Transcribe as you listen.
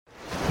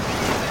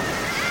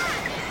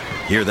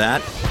Hear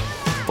that?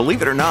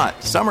 Believe it or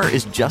not, summer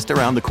is just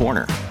around the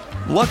corner.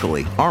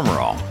 Luckily, Armor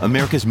All,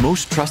 America's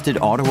most trusted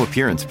auto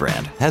appearance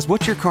brand, has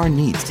what your car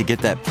needs to get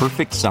that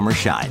perfect summer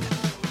shine.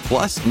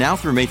 Plus, now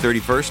through May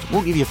 31st,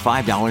 we'll give you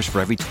 $5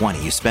 for every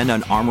 $20 you spend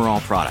on Armor All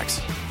products.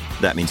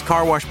 That means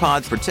car wash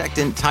pods,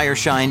 protectant, tire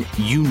shine,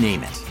 you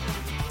name it.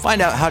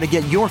 Find out how to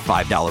get your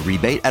 $5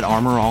 rebate at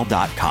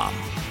armorall.com.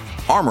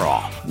 Armor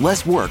All,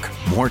 less work,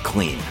 more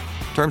clean.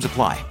 Terms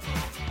apply.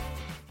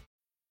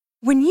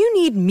 When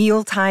you need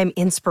mealtime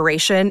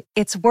inspiration,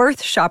 it's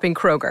worth shopping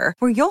Kroger,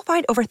 where you'll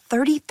find over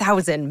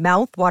 30,000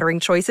 mouth-watering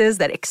choices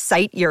that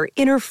excite your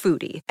inner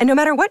foodie. And no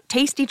matter what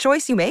tasty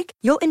choice you make,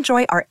 you'll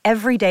enjoy our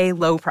everyday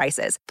low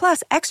prices,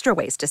 plus extra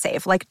ways to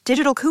save, like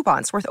digital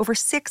coupons worth over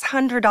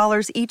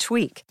 $600 each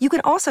week. You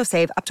can also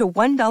save up to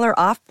 $1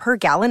 off per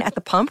gallon at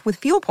the pump with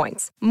fuel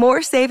points.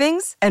 More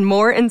savings and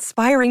more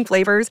inspiring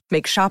flavors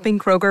make shopping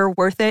Kroger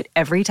worth it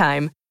every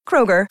time.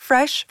 Kroger,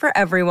 fresh for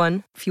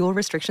everyone. Fuel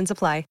restrictions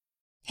apply.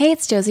 Hey,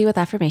 it's Josie with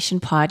Affirmation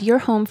Pod, your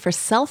home for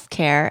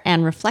self-care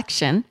and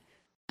reflection.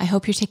 I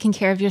hope you're taking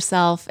care of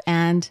yourself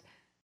and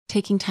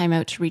taking time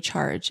out to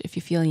recharge if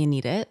you feel you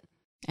need it.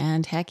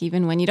 And heck,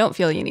 even when you don't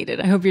feel you need it,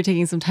 I hope you're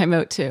taking some time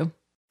out too.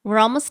 We're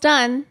almost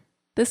done.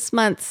 This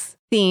month's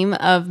theme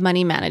of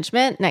money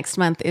management. Next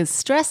month is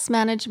stress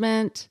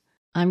management.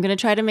 I'm going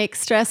to try to make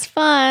stress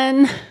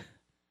fun,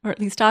 or at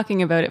least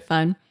talking about it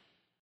fun.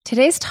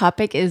 Today's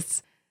topic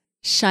is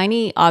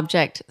shiny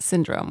object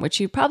syndrome,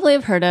 which you probably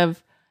have heard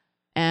of.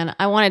 And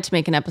I wanted to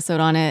make an episode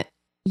on it.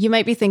 You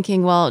might be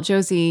thinking, well,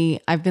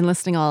 Josie, I've been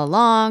listening all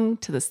along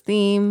to this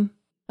theme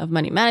of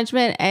money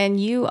management, and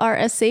you are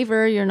a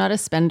saver, you're not a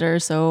spender,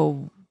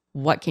 so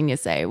what can you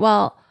say?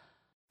 Well,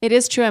 it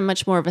is true I'm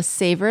much more of a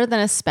saver than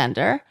a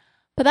spender,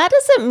 but that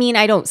doesn't mean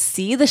I don't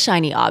see the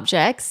shiny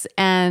objects.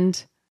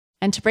 And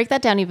to break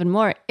that down even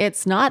more,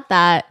 it's not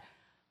that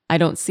I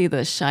don't see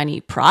the shiny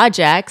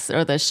projects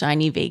or the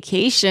shiny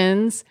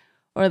vacations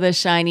or the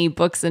shiny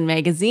books and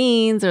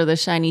magazines, or the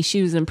shiny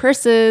shoes and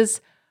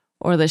purses,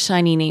 or the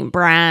shiny name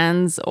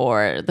brands,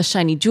 or the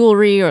shiny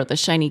jewelry, or the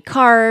shiny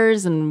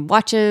cars and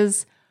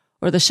watches,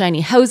 or the shiny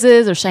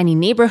houses, or shiny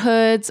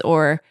neighborhoods,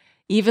 or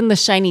even the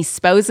shiny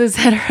spouses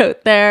that are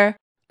out there.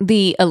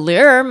 The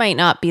allure might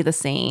not be the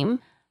same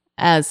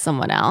as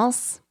someone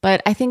else,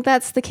 but I think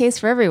that's the case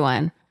for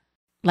everyone.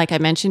 Like I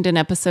mentioned in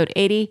episode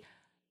 80,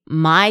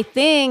 my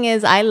thing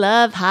is I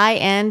love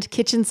high-end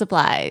kitchen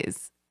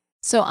supplies.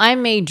 So I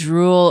may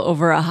drool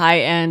over a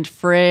high-end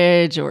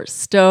fridge or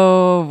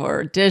stove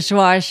or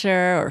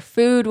dishwasher or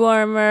food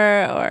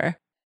warmer or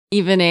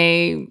even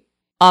a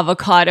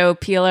avocado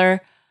peeler.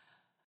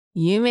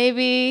 You may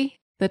be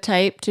the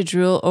type to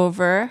drool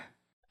over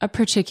a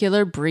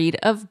particular breed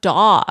of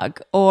dog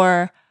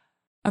or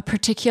a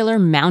particular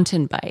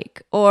mountain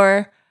bike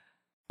or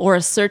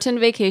a certain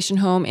vacation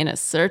home in a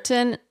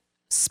certain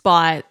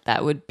spot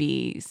that would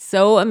be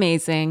so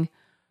amazing.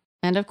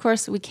 And of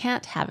course, we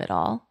can't have it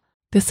all.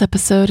 This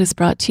episode is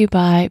brought to you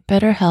by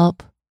BetterHelp.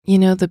 You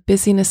know, the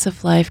busyness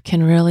of life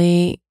can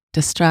really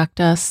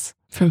distract us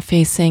from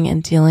facing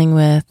and dealing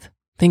with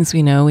things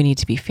we know we need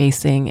to be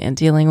facing and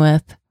dealing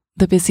with.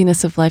 The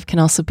busyness of life can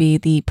also be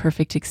the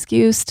perfect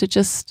excuse to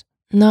just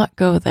not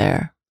go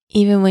there,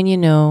 even when you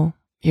know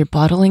you're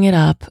bottling it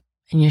up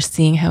and you're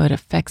seeing how it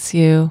affects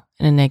you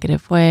in a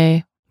negative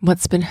way.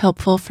 What's been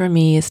helpful for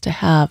me is to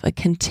have a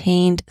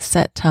contained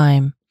set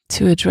time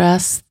to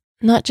address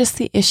not just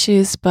the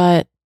issues,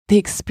 but the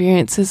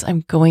experiences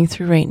I'm going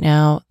through right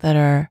now that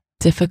are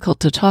difficult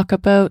to talk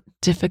about,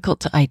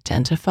 difficult to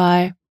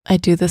identify. I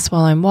do this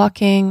while I'm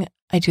walking.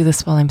 I do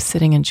this while I'm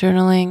sitting and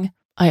journaling.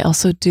 I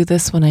also do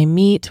this when I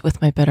meet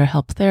with my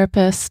BetterHelp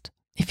therapist.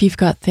 If you've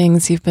got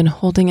things you've been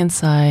holding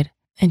inside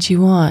and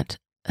you want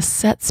a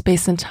set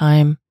space and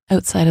time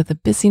outside of the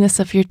busyness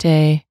of your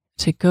day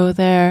to go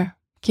there,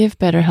 give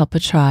BetterHelp a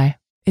try.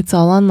 It's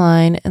all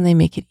online and they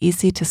make it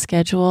easy to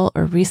schedule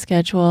or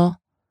reschedule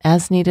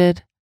as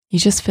needed. You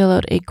just fill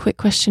out a quick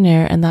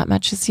questionnaire and that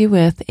matches you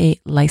with a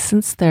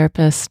licensed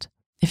therapist.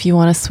 If you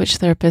want to switch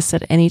therapists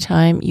at any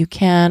time, you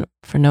can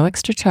for no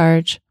extra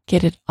charge.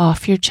 Get it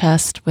off your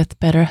chest with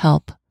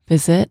BetterHelp.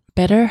 Visit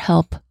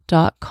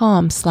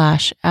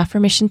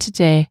betterhelp.com/affirmation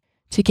today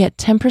to get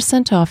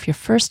 10% off your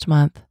first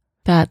month.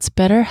 That's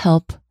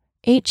BetterHelp,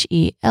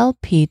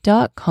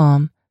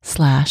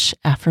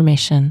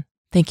 HELP.com/affirmation.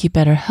 Thank you,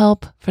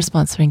 BetterHelp, for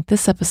sponsoring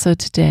this episode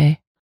today.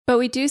 But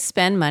we do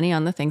spend money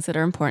on the things that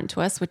are important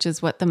to us, which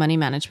is what the money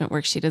management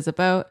worksheet is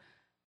about.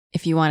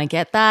 If you want to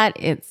get that,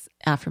 it's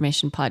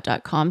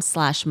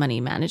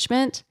affirmationpod.com/money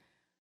management.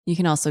 You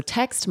can also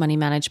text money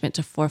management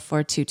to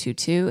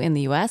 44222 in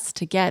the US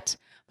to get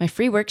my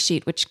free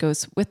worksheet, which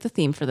goes with the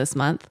theme for this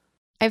month.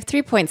 I have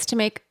 3 points to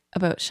make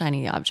about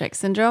shiny object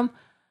syndrome.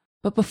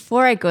 But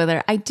before I go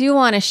there, I do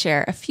want to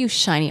share a few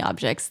shiny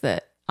objects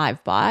that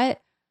I've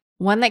bought.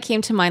 One that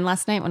came to mind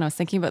last night when I was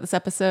thinking about this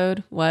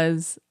episode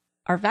was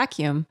our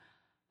vacuum.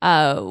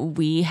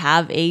 We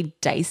have a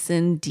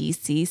Dyson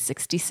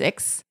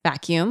DC66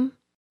 vacuum.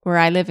 Where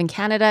I live in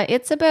Canada,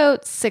 it's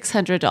about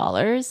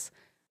 $600.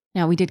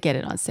 Now, we did get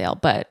it on sale,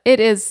 but it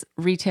is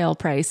retail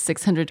price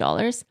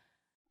 $600.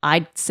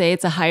 I'd say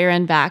it's a higher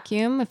end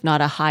vacuum, if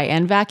not a high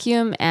end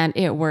vacuum, and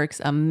it works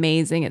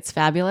amazing. It's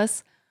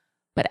fabulous.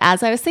 But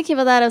as I was thinking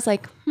about that, I was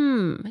like,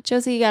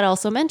 Josie, you got to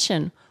also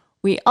mention,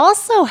 we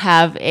also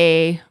have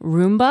a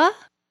Roomba,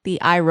 the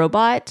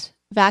iRobot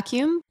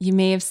vacuum. You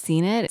may have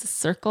seen it. It's a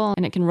circle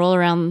and it can roll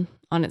around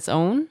on its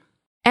own.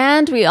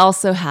 And we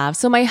also have,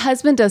 so my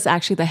husband does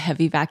actually the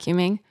heavy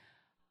vacuuming.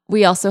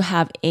 We also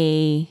have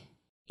a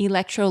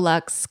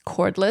Electrolux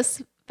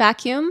cordless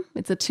vacuum.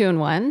 It's a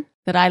 2-in-1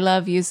 that I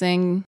love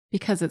using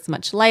because it's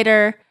much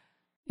lighter.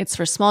 It's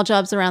for small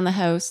jobs around the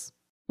house.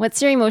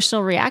 What's your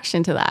emotional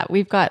reaction to that?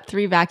 We've got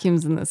 3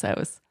 vacuums in this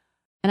house.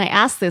 And I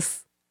asked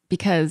this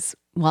because,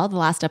 well, the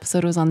last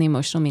episode was on the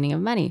emotional meaning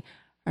of money.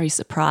 Are you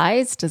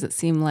surprised? Does it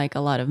seem like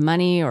a lot of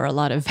money or a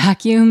lot of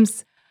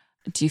vacuums?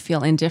 Do you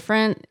feel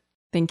indifferent,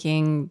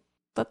 thinking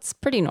that's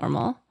pretty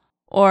normal?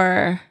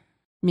 Or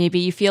maybe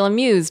you feel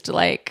amused,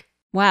 like,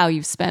 wow,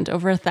 you've spent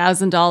over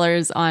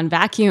 $1,000 on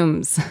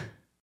vacuums.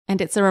 And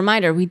it's a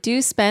reminder, we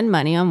do spend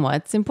money on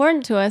what's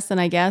important to us.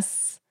 And I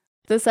guess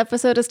this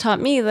episode has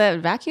taught me that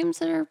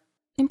vacuums are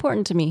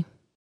important to me.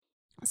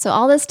 So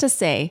all this to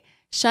say,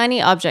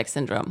 shiny object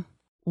syndrome.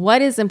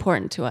 What is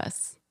important to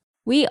us?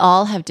 We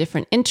all have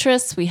different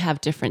interests. We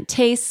have different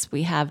tastes.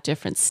 We have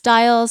different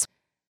styles.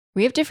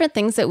 We have different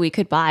things that we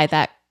could buy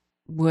that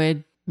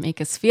would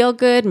make us feel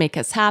good, make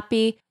us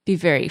happy, be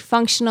very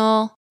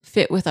functional,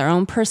 fit with our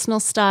own personal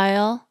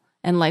style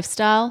and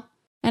lifestyle.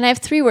 And I have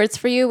 3 words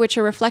for you, which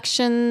are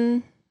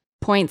reflection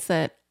points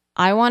that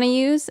I want to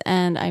use,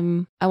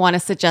 and I want to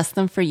suggest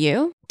them for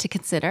you to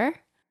consider.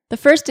 The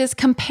first is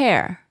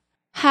compare.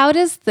 How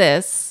does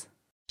this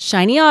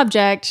shiny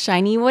object,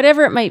 shiny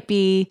whatever it might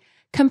be,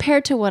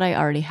 compare to what I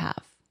already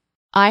have?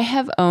 I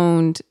have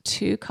owned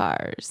 2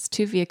 cars,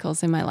 2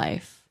 vehicles in my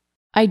life.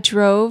 I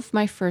drove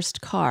my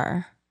first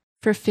car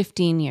for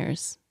 15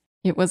 years.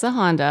 It was a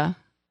Honda.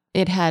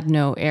 It had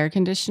no air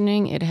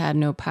conditioning. It had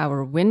no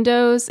power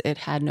windows. It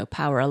had no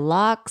power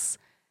locks.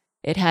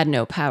 It had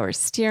no power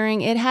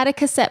steering. It had a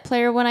cassette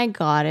player when I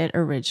got it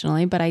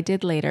originally, but I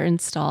did later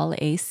install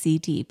a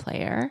CD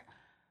player.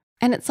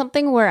 And it's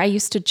something where I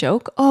used to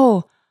joke,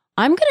 oh,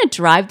 I'm going to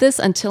drive this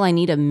until I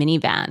need a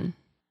minivan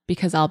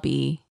because I'll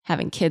be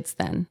having kids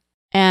then.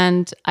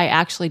 And I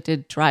actually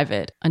did drive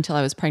it until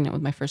I was pregnant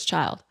with my first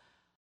child.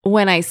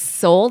 When I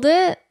sold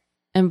it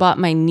and bought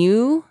my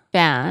new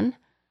van,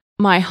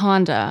 my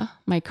Honda,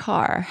 my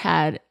car,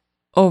 had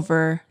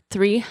over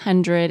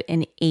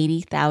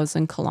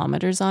 380,000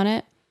 kilometers on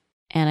it.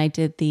 And I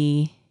did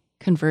the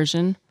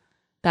conversion.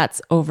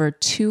 That's over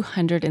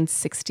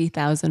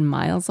 260,000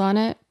 miles on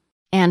it.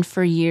 And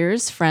for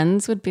years,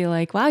 friends would be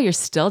like, wow, you're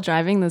still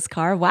driving this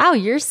car? Wow,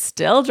 you're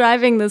still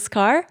driving this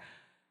car?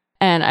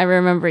 And I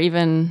remember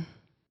even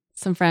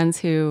some friends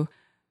who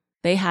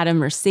they had a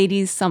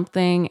Mercedes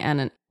something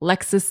and a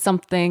Lexus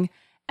something,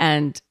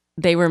 and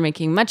they were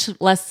making much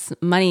less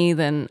money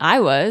than I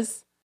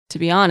was. To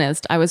be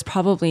honest, I was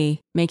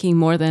probably making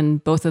more than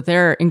both of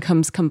their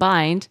incomes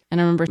combined. And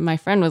I remember my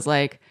friend was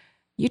like,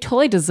 you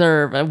totally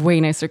deserve a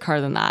way nicer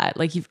car than that.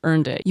 Like, you've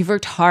earned it. You've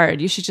worked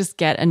hard. You should just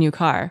get a new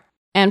car.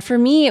 And for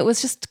me, it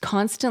was just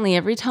constantly,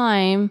 every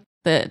time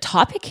the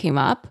topic came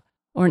up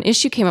or an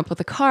issue came up with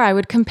a car, I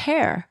would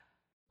compare.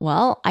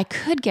 Well, I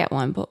could get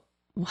one, but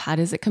how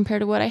does it compare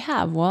to what I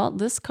have? Well,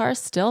 this car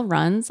still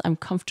runs. I'm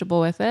comfortable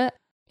with it.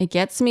 It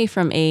gets me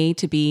from A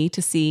to B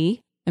to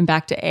C and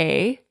back to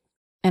A.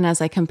 And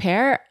as I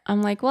compare,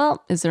 I'm like,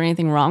 well, is there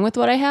anything wrong with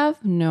what I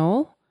have?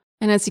 No.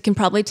 And as you can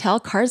probably tell,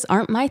 cars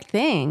aren't my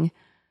thing.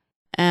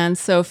 And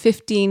so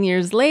 15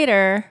 years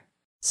later,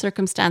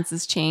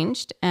 circumstances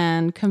changed,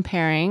 and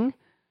comparing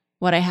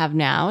what I have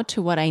now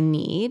to what I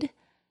need.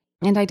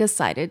 And I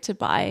decided to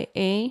buy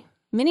a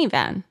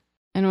minivan.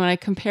 And when I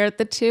compared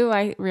the two,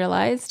 I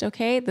realized,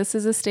 okay, this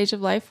is a stage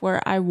of life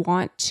where I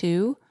want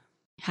to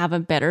have a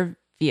better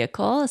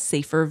vehicle, a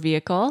safer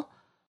vehicle.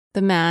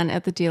 The man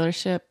at the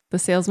dealership, the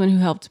salesman who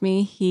helped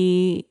me,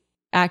 he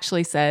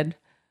actually said,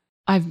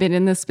 I've been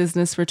in this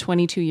business for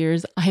 22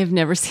 years. I have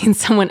never seen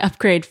someone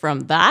upgrade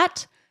from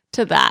that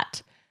to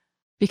that,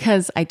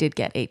 because I did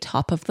get a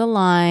top of the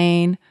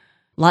line,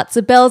 lots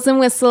of bells and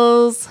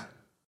whistles,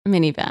 a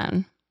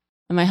minivan.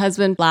 And my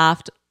husband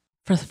laughed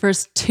for the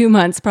first 2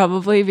 months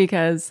probably,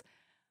 because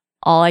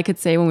all I could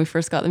say when we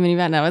first got the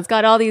minivan, now it's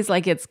got all these,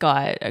 like, it's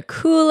got a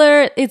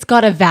cooler, it's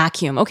got a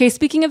vacuum. Okay,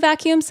 speaking of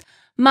vacuums,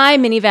 my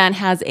minivan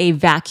has a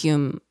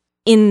vacuum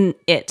in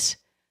it,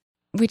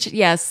 which,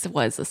 yes,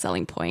 was a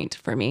selling point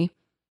for me.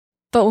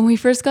 But when we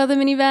first got the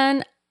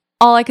minivan,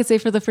 all I could say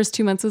for the first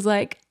 2 months was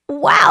like,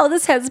 wow,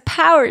 this has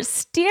power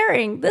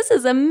steering. This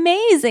is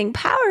amazing,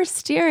 power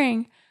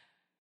steering.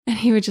 And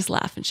he would just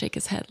laugh and shake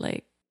his head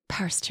like,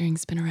 power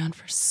steering's been around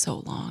for so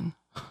long.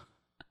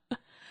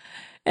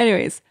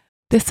 Anyways,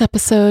 this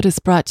episode is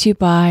brought to you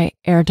by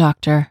Air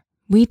Doctor.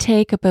 We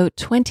take about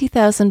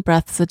 20,000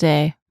 breaths a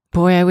day.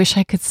 Boy, I wish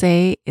I could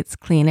say it's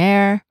clean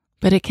air,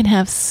 but it can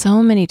have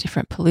so many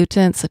different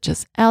pollutants such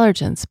as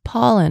allergens,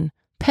 pollen,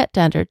 pet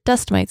dander,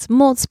 dust mites,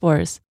 mold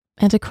spores.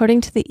 And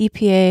according to the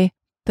EPA,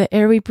 the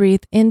air we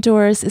breathe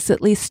indoors is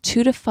at least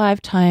 2 to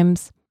 5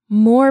 times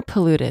more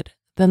polluted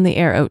than the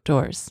air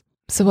outdoors.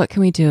 So what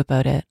can we do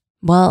about it?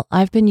 Well,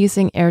 I've been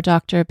using Air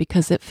Doctor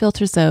because it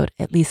filters out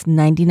at least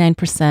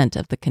 99%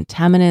 of the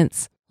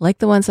contaminants, like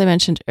the ones I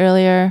mentioned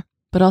earlier,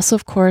 but also,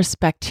 of course,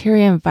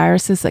 bacteria and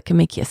viruses that can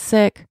make you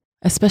sick,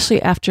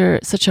 especially after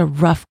such a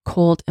rough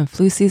cold and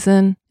flu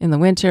season in the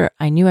winter.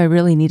 I knew I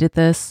really needed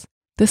this.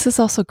 This is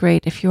also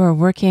great if you are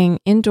working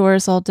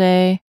indoors all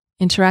day,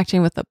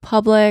 interacting with the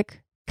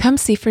public. Come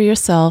see for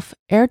yourself.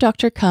 Air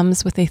Doctor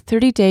comes with a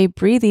 30-day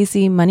breathe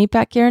easy money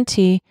back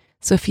guarantee.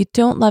 So if you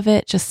don't love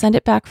it, just send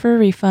it back for a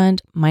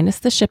refund minus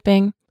the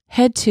shipping.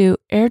 Head to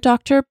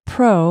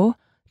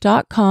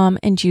airdoctorpro.com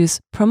and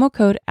use promo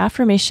code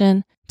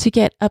AFFIRMATION to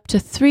get up to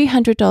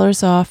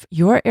 $300 off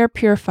your air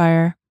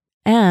purifier.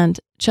 And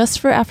just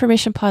for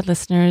Affirmation Pod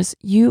listeners,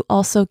 you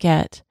also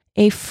get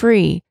a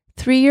free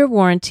 3-year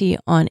warranty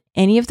on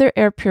any of their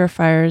air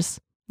purifiers.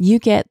 You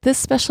get this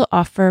special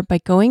offer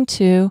by going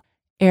to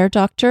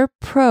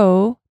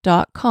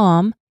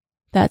airdoctorpro.com.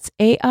 That's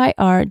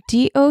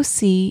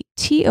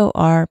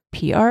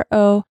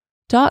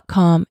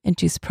airdoctorpro.com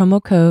and use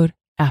promo code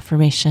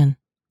AFFIRMATION.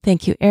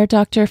 Thank you, Air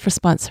Doctor, for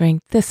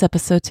sponsoring this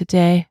episode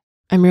today.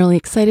 I'm really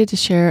excited to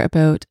share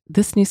about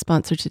this new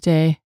sponsor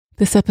today.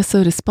 This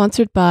episode is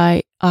sponsored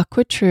by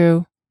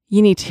AquaTrue.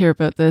 You need to hear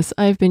about this.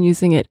 I've been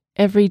using it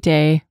every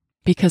day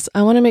because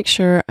I want to make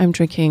sure I'm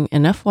drinking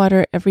enough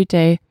water every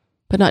day,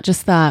 but not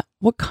just that.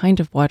 What kind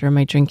of water am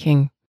I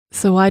drinking?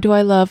 So why do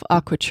I love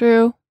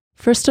AquaTrue?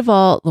 First of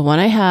all, the one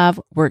I have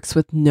works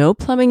with no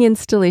plumbing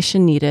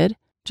installation needed.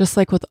 Just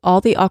like with all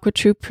the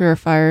AquaTrue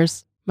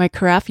purifiers, my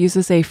carafe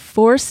uses a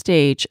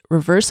 4-stage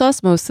reverse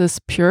osmosis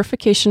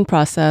purification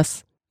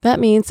process. That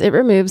means it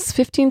removes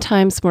 15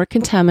 times more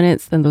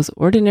contaminants than those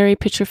ordinary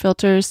pitcher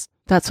filters.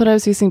 That's what I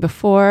was using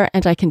before,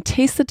 and I can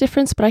taste the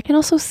difference, but I can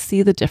also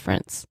see the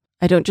difference.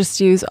 I don't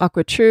just use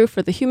AquaTrue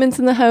for the humans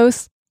in the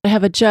house. I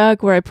have a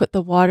jug where I put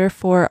the water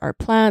for our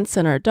plants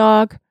and our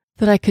dog,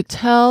 that I could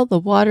tell the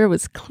water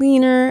was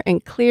cleaner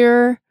and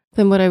clearer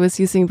than what I was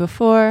using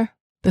before.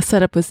 The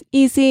setup was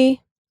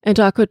easy, and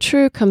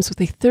AquaTrue comes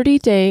with a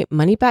 30-day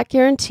money-back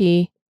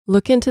guarantee.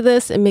 Look into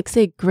this. It makes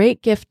a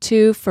great gift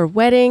too for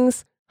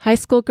weddings, high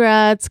school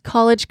grads,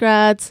 college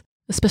grads,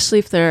 especially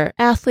if they're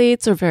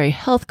athletes or very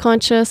health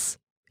conscious.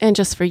 And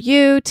just for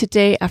you,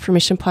 today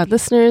Affirmation Pod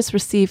listeners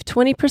receive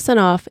 20%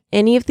 off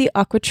any of the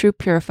AquaTrue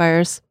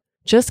purifiers.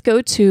 Just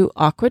go to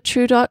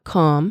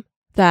aquatrue.com.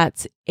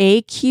 That's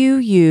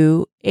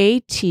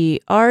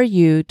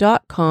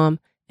AQUATRU.com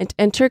and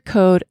enter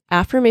code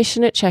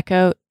AFFIRMATION at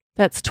checkout.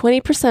 That's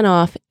 20%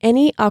 off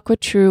any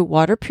AquaTrue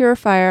water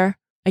purifier.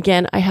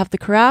 Again, I have the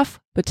carafe,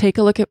 but take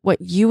a look at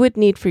what you would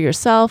need for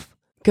yourself.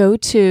 Go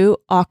to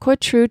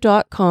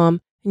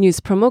aquatrue.com and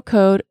use promo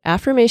code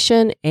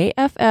AFFIRMATION,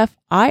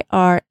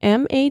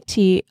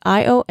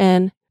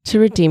 AFFIRMATION, to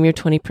redeem your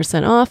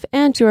 20% off,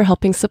 and you are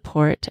helping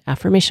support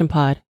Affirmation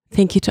Pod.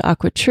 Thank you to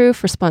AquaTrue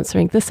for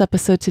sponsoring this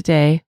episode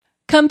today.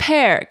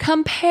 Compare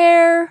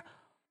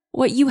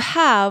what you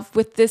have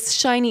with this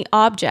shiny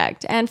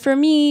object. And for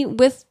me,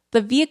 with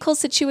the vehicle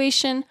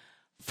situation,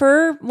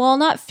 for, well,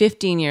 not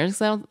 15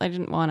 years, I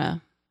didn't want to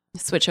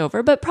switch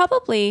over, but for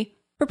probably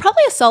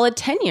a solid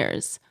 10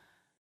 years,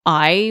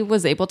 I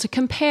was able to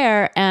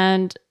compare.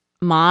 And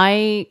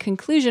my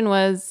conclusion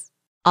was,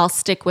 I'll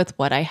stick with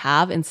what I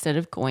have instead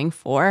of going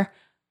for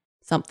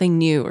something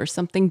new or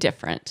something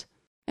different.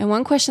 And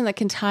one question that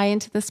can tie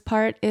into this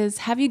part is,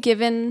 have you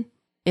given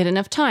it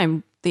enough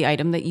time, the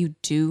item that you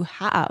do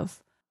have?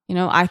 You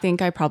know, I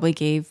think I probably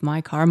gave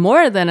my car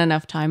more than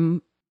enough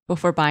time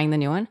before buying the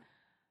new one.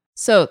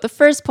 So the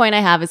first point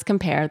I have is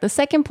compare. The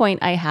second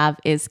point I have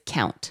is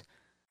count,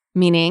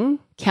 meaning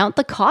count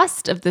the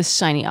cost of this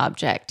shiny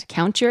object.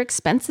 Count your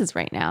expenses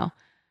right now.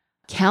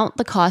 Count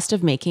the cost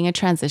of making a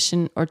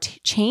transition or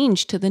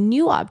change to the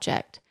new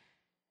object.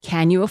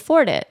 Can you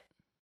afford it?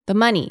 The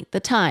money, the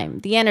time,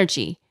 the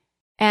energy.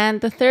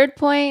 And the third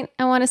point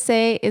I want to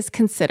say is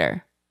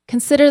consider.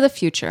 Consider the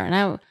future. And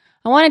I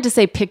wanted to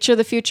say picture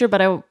the future,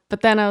 but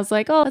then I was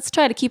like, oh, let's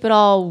try to keep it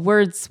all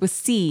words with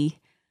C.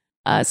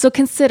 So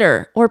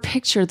consider or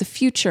picture the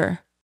future.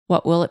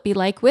 What will it be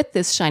like with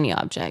this shiny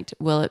object?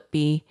 Will it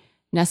be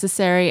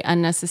necessary,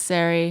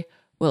 unnecessary?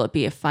 Will it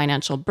be a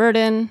financial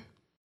burden?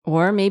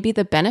 Or maybe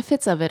the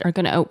benefits of it are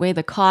going to outweigh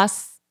the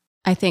costs.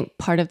 I think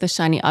part of the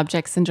shiny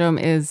object syndrome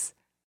is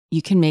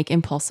you can make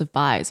impulsive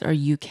buys, or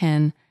you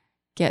can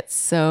get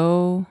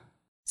so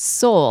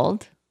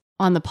sold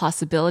on the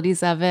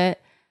possibilities of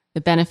it, the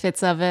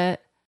benefits of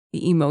it,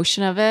 the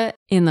emotion of it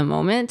in the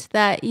moment,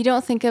 that you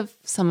don't think of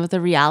some of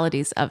the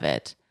realities of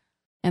it.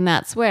 And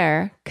that's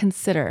where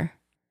consider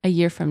a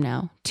year from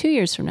now, 2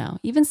 years from now,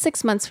 even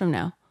 6 months from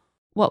now.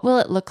 What will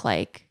it look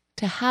like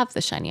to have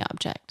the shiny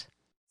object?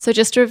 So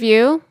just to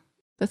review,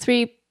 the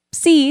 3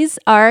 C's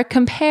are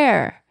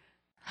compare.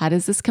 How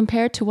does this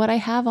compare to what I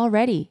have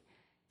already?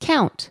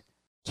 Count.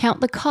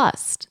 Count the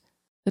cost,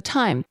 the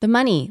time, the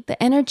money,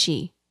 the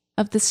energy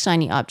of this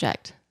shiny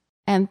object.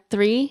 And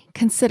 3,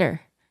 consider.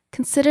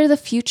 consider the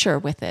future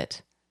with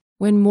it.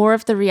 When more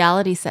of the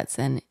reality sets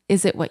in,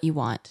 is it what you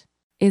want?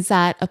 Is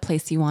that a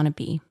place you want to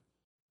be?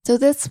 So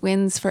this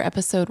wins for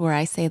episode where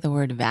I say the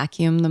word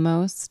vacuum the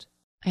most.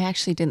 I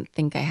actually didn't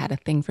think I had a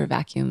thing for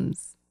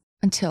vacuums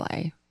until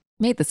I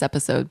made this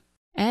episode.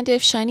 And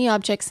if shiny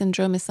object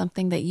syndrome is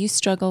something that you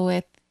struggle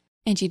with,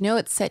 and you know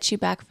it sets you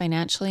back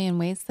financially in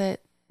ways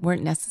that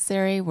weren't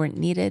necessary, weren't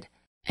needed,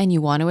 and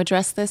you want to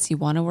address this, you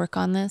want to work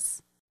on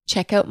this,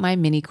 check out my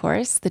mini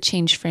course, The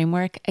Change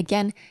Framework.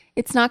 Again,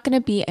 it's not going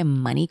to be a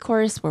money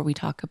course where we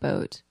talk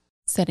about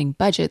setting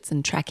budgets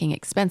and tracking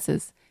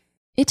expenses.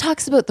 It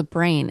talks about the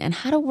brain and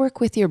how to work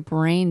with your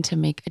brain to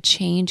make a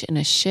change and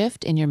a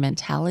shift in your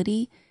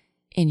mentality,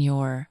 in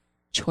your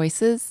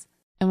choices,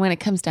 and when it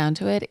comes down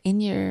to it,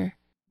 in your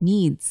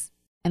needs.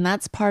 And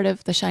that's part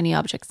of the shiny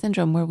object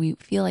syndrome, where we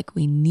feel like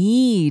we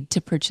need to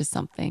purchase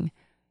something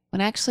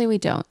when actually we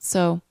don't.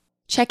 So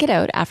check it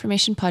out,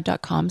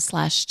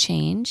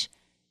 affirmationpod.com/change.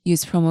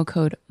 Use promo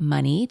code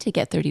MONEY to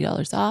get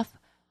 $30 off.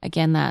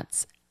 Again,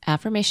 that's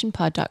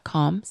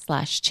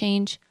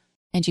affirmationpod.com/change.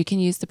 And you can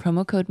use the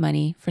promo code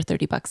MONEY for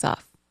 $30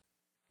 off.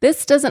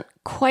 This doesn't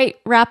quite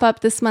wrap up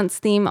this month's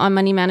theme on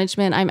money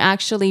management. I'm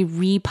actually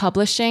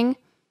republishing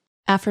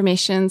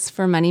Affirmations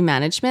for Money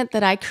Management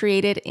that I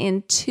created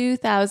in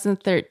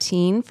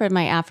 2013 for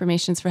my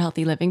Affirmations for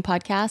Healthy Living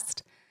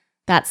podcast.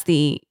 That's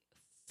the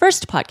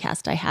first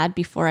podcast I had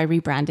before I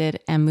rebranded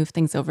and moved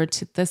things over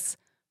to this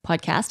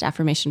podcast,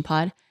 Affirmation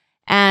Pod.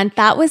 And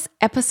that was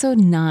episode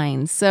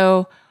 9.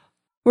 So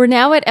we're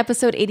now at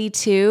episode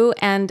 82.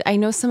 And I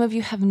know some of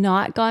you have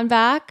not gone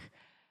back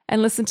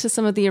and listened to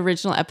some of the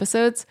original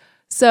episodes.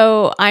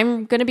 So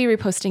I'm going to be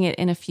reposting it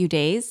in a few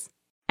days.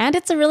 And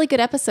it's a really good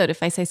episode,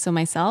 if I say so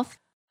myself.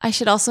 I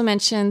should also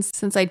mention,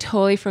 since I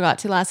totally forgot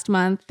to last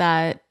month,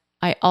 that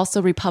I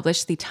also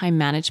republished the time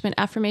management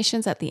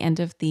affirmations at the end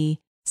of the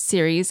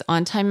series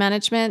on time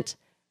management.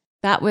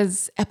 That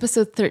was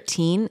episode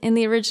 13 in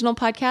the original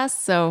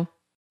podcast. So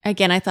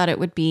again, I thought it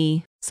would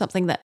be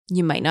something that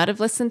you might not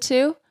have listened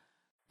to.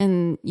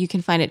 And you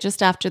can find it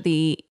just after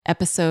the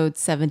episode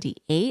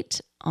 78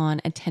 on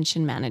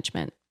attention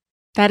management.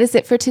 That is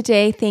it for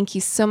today. Thank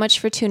you so much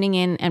for tuning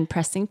in and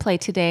pressing play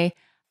today.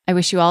 I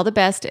wish you all the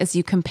best as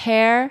you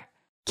compare,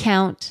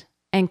 count,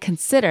 and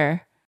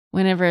consider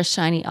whenever a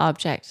shiny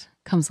object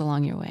comes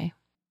along your way.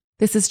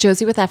 This is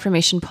Josie with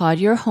Affirmation Pod,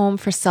 your home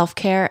for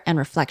self-care and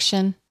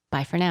reflection.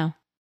 Bye for now.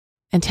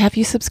 And have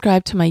you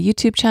subscribed to my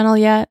YouTube channel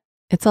yet?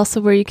 It's also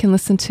where you can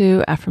listen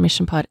to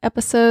Affirmation Pod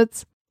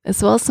episodes,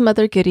 as well as some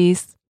other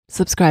goodies.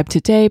 Subscribe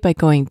today by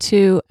going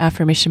to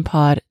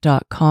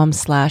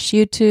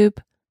affirmationpod.com/YouTube.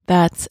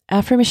 That's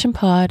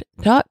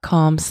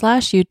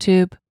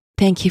affirmationpod.com/YouTube.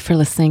 Thank you for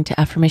listening to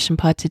Affirmation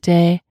Pod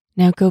today.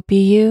 Now go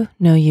be you,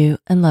 know you,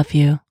 and love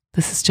you.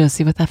 This is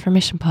Josie with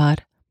Affirmation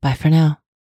Pod. Bye for now.